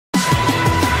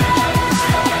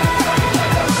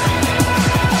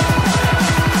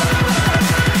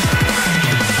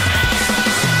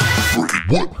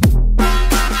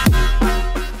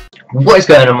What is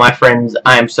going on, my friends?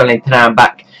 I am Sully, today I'm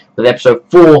back with episode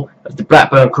 4 of the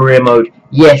Blackburn career mode.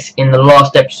 Yes, in the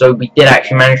last episode we did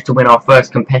actually manage to win our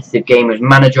first competitive game as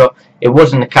manager. It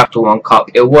was in the Capital One Cup,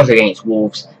 it was against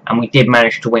Wolves, and we did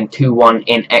manage to win 2-1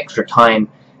 in extra time,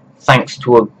 thanks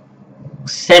to a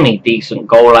semi-decent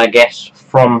goal, I guess,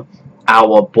 from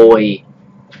our boy.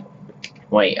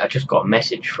 Wait, I just got a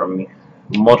message from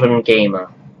Modern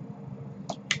Gamer.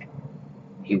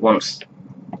 He wants...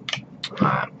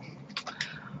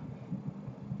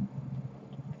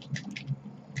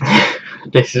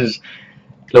 This is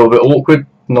a little bit awkward,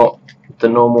 not the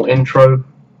normal intro.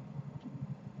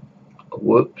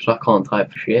 Whoops, I can't type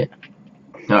for shit.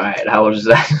 Alright, that was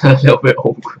a little bit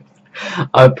awkward.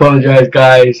 I apologise,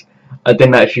 guys. I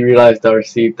didn't actually realise I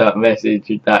received that message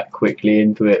that quickly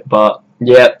into it, but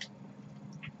yeah.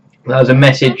 That was a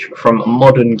message from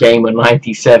Modern Gamer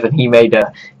 97. He made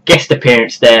a guest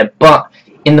appearance there, but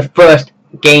in the first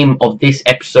game of this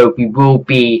episode we will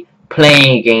be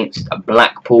playing against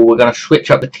Blackpool. We're going to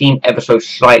switch up the team ever so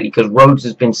slightly because Rhodes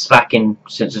has been slacking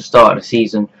since the start of the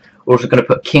season. We're also going to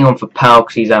put King on for Powell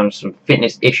because he's having some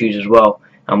fitness issues as well,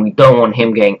 and we don't want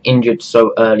him getting injured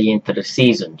so early into the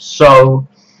season. So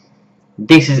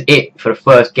this is it for the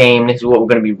first game. This is what we're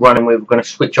going to be running with. We're going to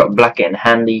switch up Blackett and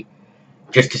Hanley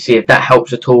just to see if that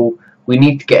helps at all. We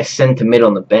need to get a centre mid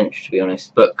on the bench, to be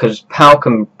honest, but because Powell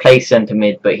can play centre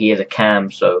mid, but he is a cam,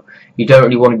 so you don't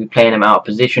really want to be playing him out of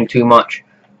position too much.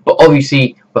 But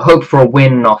obviously, we're hoping for a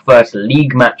win in our first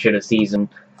league match of the season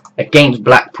against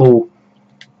Blackpool.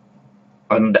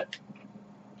 And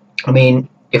I mean,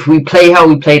 if we play how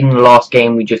we played in the last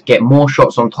game, we just get more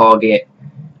shots on target,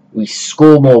 we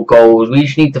score more goals. We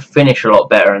just need to finish a lot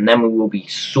better, and then we will be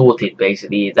sorted.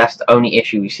 Basically, that's the only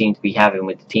issue we seem to be having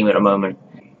with the team at the moment.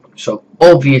 So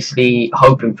obviously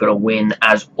hoping for the win.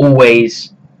 As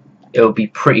always, it would be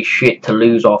pretty shit to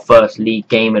lose our first league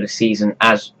game of the season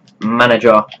as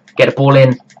manager. Get the ball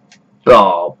in.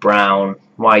 Oh, Brown,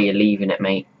 why are you leaving it,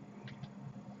 mate?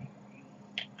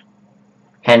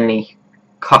 Henley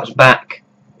cuts back,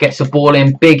 gets the ball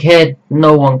in, big head,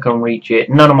 no one can reach it.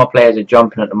 None of my players are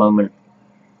jumping at the moment.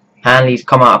 Hanley's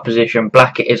come out of position.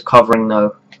 Blackett is covering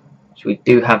though, so we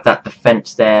do have that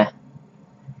defence there.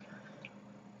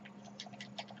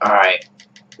 Alright.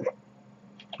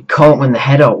 We can't win the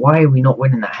header. Why are we not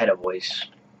winning that header, boys?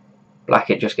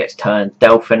 Blackett just gets turned.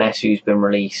 Delphinescu's been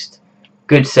released.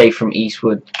 Good save from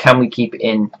Eastwood. Can we keep it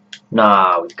in?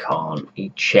 Nah, we can't.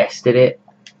 He chested it.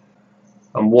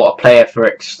 And what a player for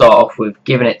it to start off with.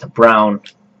 Giving it to Brown.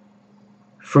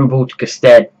 Through ball to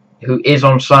Gusted, who is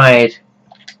onside.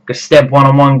 Gusted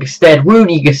one-on-one. Gusted,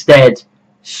 Rooney Gusted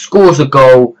scores a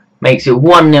goal. Makes it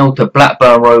 1-0 to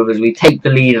Blackburn Rovers. We take the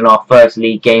lead in our first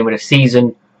league game of the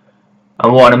season.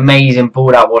 And what an amazing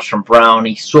ball that was from Brown.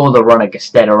 He saw the run of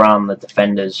Gusted around the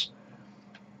defenders.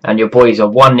 And your boys are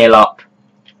 1-0 up.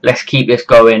 Let's keep this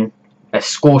going. Let's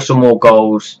score some more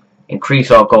goals. Increase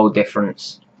our goal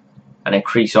difference. And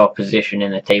increase our position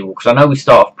in the table. Because I know we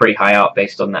start off pretty high up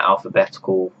based on that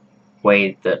alphabetical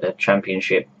way that the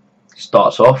championship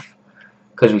starts off.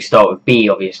 Because we start with B,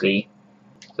 obviously.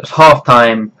 So it's half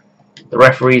time. The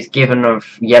referee's given a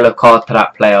yellow card to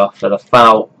that player for the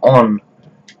foul on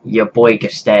your boy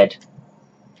Gusted.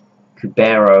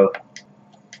 Cubero.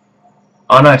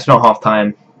 Oh no, it's not half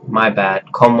time. My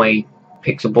bad. Conway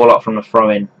picks the ball up from the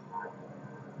throw-in.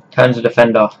 Turns the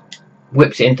defender.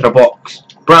 Whips it into the box.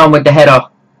 Brown with the header.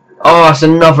 Oh, it's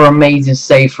another amazing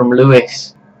save from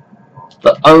Lewis.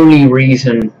 The only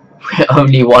reason we're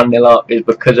only 1-0 up is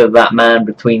because of that man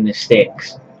between the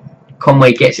sticks.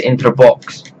 Conway gets it into the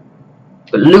box.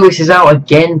 But Lewis is out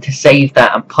again to save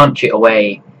that and punch it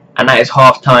away. And that is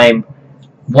half time.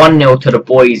 1-0 to the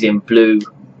boys in blue.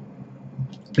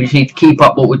 We just need to keep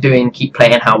up what we're doing, keep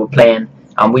playing how we're playing,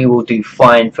 and we will do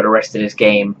fine for the rest of this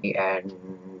game. And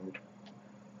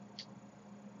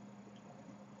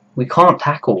we can't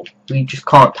tackle. We just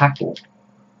can't tackle.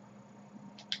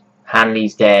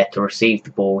 Hanley's there to receive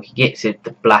the ball. He gets it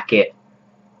to Blackett,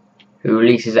 who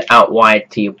releases it out wide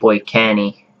to your boy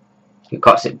Kearney, who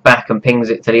cuts it back and pings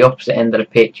it to the opposite end of the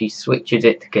pitch. He switches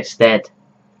it to Gusted.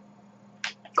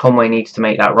 Conway needs to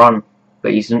make that run,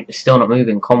 but he's still not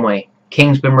moving. Conway.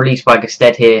 King's been released by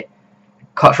Gusted here.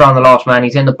 Cuts around the last man.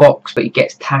 He's in the box, but he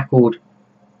gets tackled.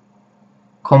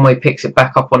 Conway picks it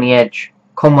back up on the edge.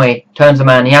 Conway turns the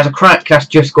man. He has a crack. That's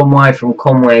just gone wide from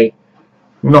Conway.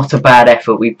 Not a bad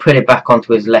effort. We put it back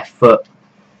onto his left foot.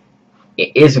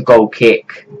 It is a goal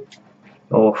kick.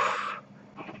 Oh,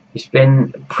 it's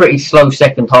been a pretty slow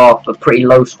second half, a pretty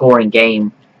low scoring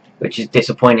game. which is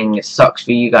disappointing. It sucks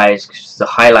for you guys because the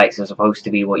highlights are supposed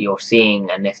to be what you're seeing,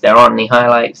 and if there aren't any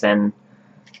highlights, then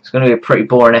it's going to be a pretty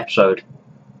boring episode.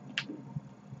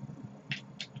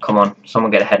 Come on,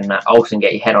 someone get a head on that. Olsen,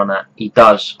 get your head on that. He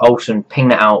does. Olsen, ping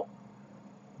that out.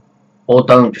 Or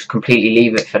don't, just completely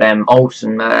leave it for them.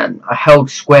 Olsen, man, I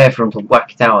held square for him to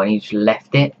whack it out and he just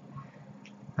left it.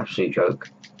 Absolute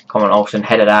joke. Come on, Olsen,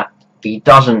 head of that. He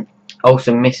doesn't.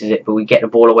 Olsen misses it, but we get the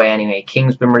ball away anyway.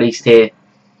 King's been released here.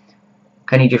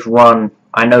 Can he just run?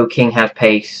 I know King has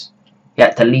pace. He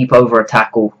had to leap over a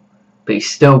tackle, but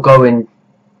he's still going.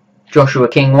 Joshua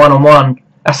King, one-on-one.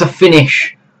 That's a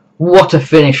finish. What a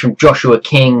finish from Joshua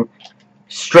King.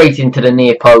 Straight into the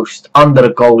near post. Under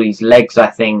the goalie's legs, I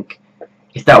think.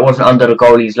 If that wasn't under the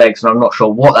goalie's legs, and I'm not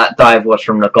sure what that dive was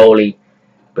from the goalie.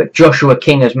 But Joshua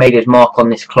King has made his mark on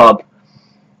this club.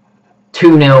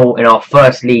 2-0 in our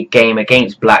first league game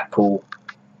against Blackpool.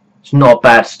 It's not a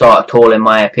bad start at all in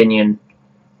my opinion.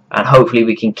 And hopefully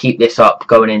we can keep this up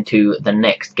going into the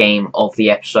next game of the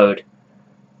episode.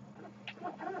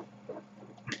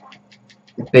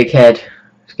 Big head.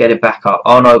 Let's get it back up.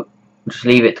 Oh no, just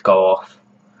leave it to go off.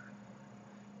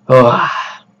 Oh.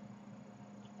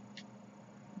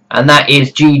 And that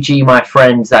is GG, my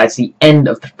friends. That is the end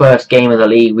of the first game of the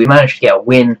league. We managed to get a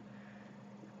win.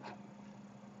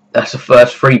 That's the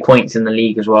first 3 points in the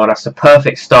league as well. That's a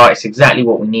perfect start. It's exactly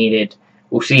what we needed.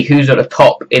 We'll see who's at the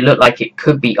top. It looked like it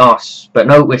could be us. But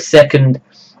no, we're second.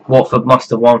 Watford must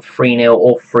have won 3-0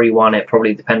 or 3-1. It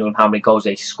probably depends on how many goals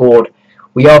they scored.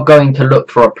 We are going to look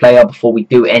for a player before we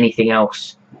do anything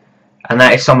else. And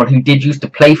that is someone who did used to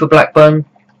play for Blackburn.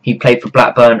 He played for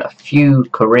Blackburn a few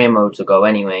career modes ago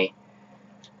anyway.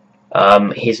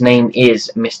 His name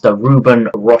is Mr. Ruben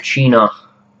Rochina.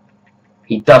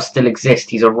 He does still exist.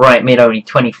 He's a right mid, only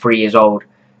 23 years old.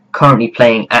 Currently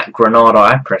playing at Granada.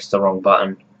 I pressed the wrong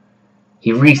button.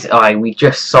 We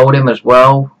just sold him as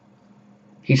well.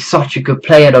 He's such a good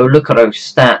player though. Look at those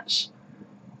stats.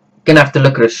 Gonna have to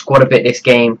look at the squad a bit this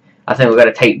game. I think we're going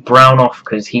to take Brown off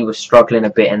because he was struggling a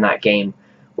bit in that game.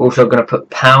 We're also going to put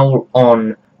Powell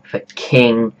on for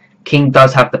King. King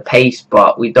does have the pace,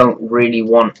 but we don't really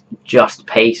want just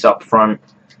pace up front.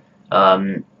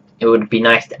 It would be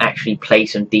nice to actually play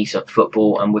some decent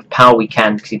football, and with Powell we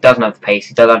can, because he doesn't have the pace,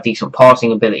 he does have decent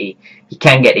passing ability, he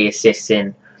can get the assists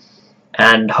in,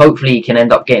 and hopefully he can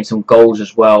end up getting some goals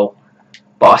as well.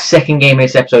 But our second game in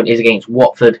this episode is against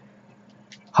Watford.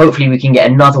 Hopefully we can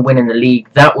get another win in the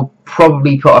league. That will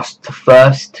probably put us to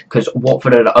first, because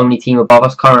Watford are the only team above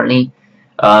us currently.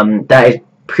 That is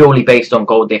purely based on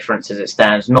goal difference as it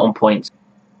stands, not on points.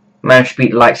 Managed to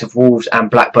beat the likes of Wolves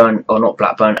and Blackburn, or not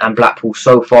Blackburn, and Blackpool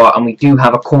so far, and we do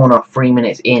have a corner 3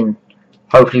 minutes in.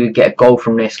 Hopefully we get a goal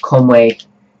from this. Conway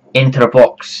into the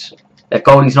box. The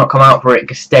goalie's not come out for it.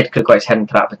 Gusted could have got his head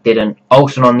into that but didn't.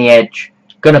 Olsen on the edge.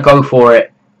 Gonna go for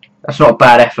it. That's not a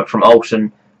bad effort from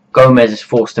Olsen. Gomez is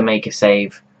forced to make a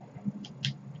save.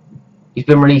 He's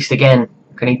been released again.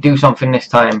 Can he do something this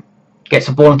time? Gets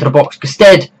the ball into the box.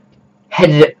 Gusted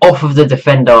headed it off of the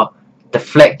defender.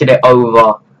 Deflected it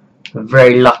over.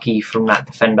 Very lucky from that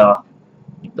defender.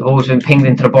 The ball's been pinged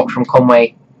into the box from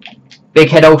Conway. Big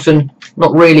head Olsen.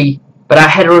 Not really. But that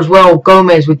header as well.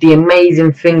 Gomez with the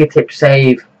amazing fingertip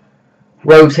save.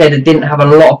 Rowe's header didn't have a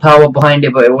lot of power behind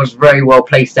it, but it was very well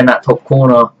placed in that top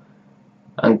corner.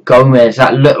 And Gomez,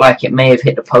 that looked like it may have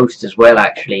hit the post as well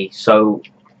actually. So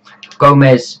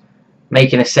Gomez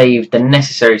making a save, the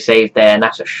necessary save there, and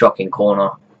that's a shocking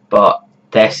corner. But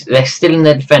they're still in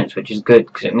their defence, which is good,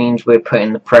 because it means we're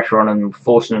putting the pressure on them,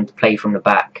 forcing them to play from the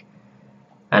back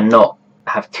and not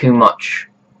have too much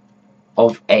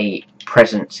of a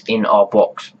presence in our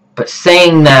box. But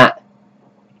saying that,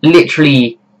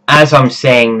 literally as I'm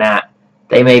saying that,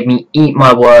 they made me eat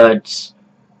my words,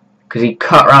 because he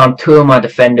cut around 2 of my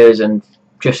defenders and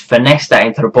just finessed that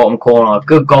into the bottom corner. A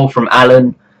good goal from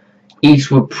Allen.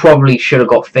 Eastwood probably should have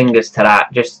got fingers to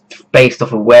that, just based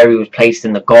off of where he was placed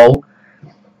in the goal.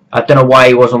 I don't know why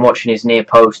he wasn't watching his near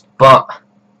post, but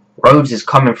Rhodes is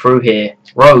coming through here.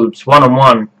 Rhodes,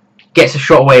 one-on-one. Gets a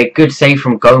shot away. A good save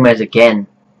from Gomez again.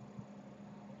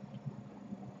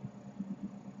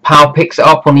 Powell picks it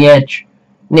up on the edge.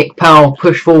 Nick Powell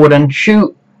push forward and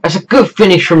shoot. That's a good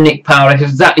finish from Nick Powell. That's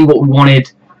exactly what we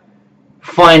wanted.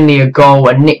 Finally a goal,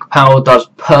 and Nick Powell does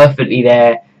perfectly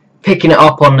there. Picking it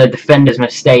up on the defender's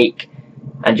mistake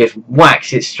and just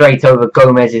whacks it straight over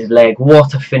Gomez's leg.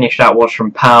 What a finish that was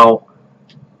from Powell.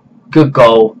 Good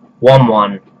goal.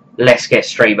 1-1. Let's get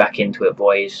straight back into it,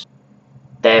 boys.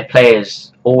 Their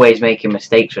players always making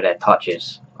mistakes with their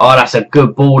touches. Oh, that's a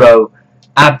good ball though.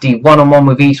 Abdi one-on-one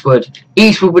with Eastwood.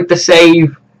 Eastwood with the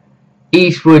save.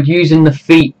 Eastwood using the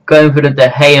feet, going for the De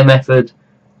Gea method,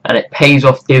 and it pays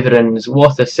off dividends.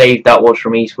 What a save that was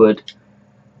from Eastwood.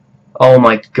 Oh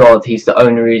my god, he's the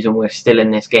only reason we're still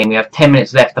in this game. We have 10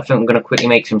 minutes left. I think I'm going to quickly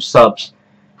make some subs.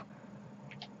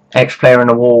 Ex-player on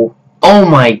the wall. Oh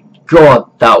my god,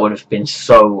 that would have been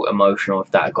so emotional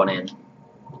if that had gone in.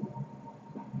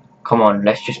 Come on,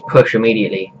 let's just push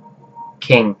immediately.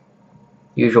 King,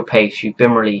 use your pace. You've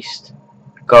been released.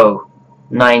 Go.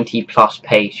 90 plus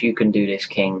pace. You can do this,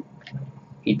 King.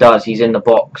 He does. He's in the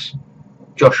box.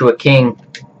 Joshua King.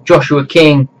 Joshua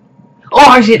King.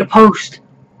 Oh, he's hit the post.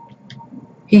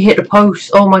 He hit the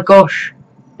post. Oh my gosh.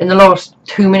 In the last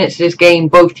 2 minutes of this game,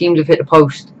 both teams have hit the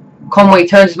post. Conway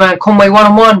turns his man. Conway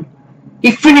one-on-one.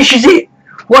 He finishes it.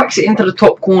 Whacks it into the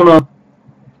top corner.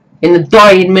 In the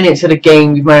dying minutes of the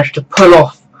game, we've managed to pull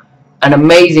off an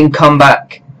amazing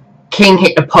comeback. King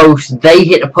hit the post. They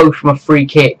hit the post from a free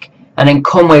kick. And then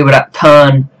Conway with that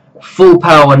turn, full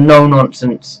power, no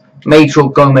nonsense, made sure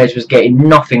Gomez was getting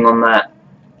nothing on that.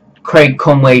 Craig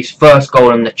Conway's first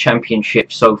goal in the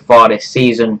championship so far this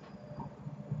season.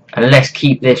 And let's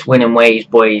keep this winning ways,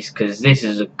 boys, because this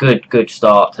is a good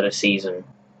start to the season.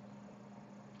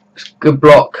 Good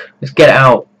block. Let's get it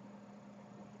out.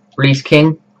 Release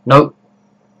King. Nope.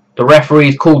 The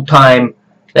referee's called time.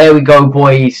 There we go,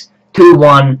 boys.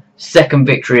 2-1. Second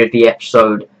victory of the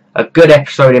episode. A good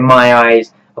episode in my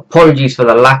eyes. Apologies for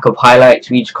the lack of highlights.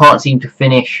 We just can't seem to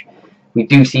finish. We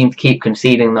do seem to keep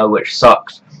conceding though, which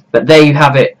sucks. But there you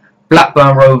have it.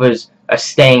 Blackburn Rovers are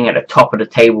staying at the top of the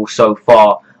table so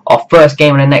far. Our first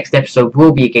game in the next episode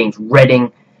will be against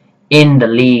Reading in the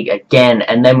league again.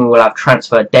 And then we will have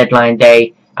transfer deadline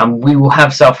day. And we will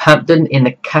have Southampton in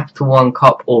the Capital One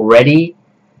Cup already.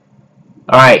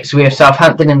 Alright, so we have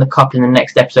Southampton in the Cup in the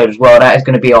next episode as well. That is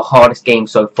going to be our hardest game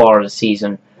so far of the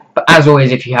season. But as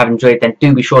always, if you have enjoyed, then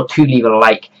do be sure to leave a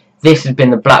like. This has been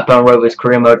the Blackburn Rovers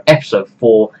Career Mode Episode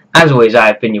 4. As always, I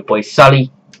have been your boy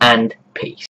Sully, and peace.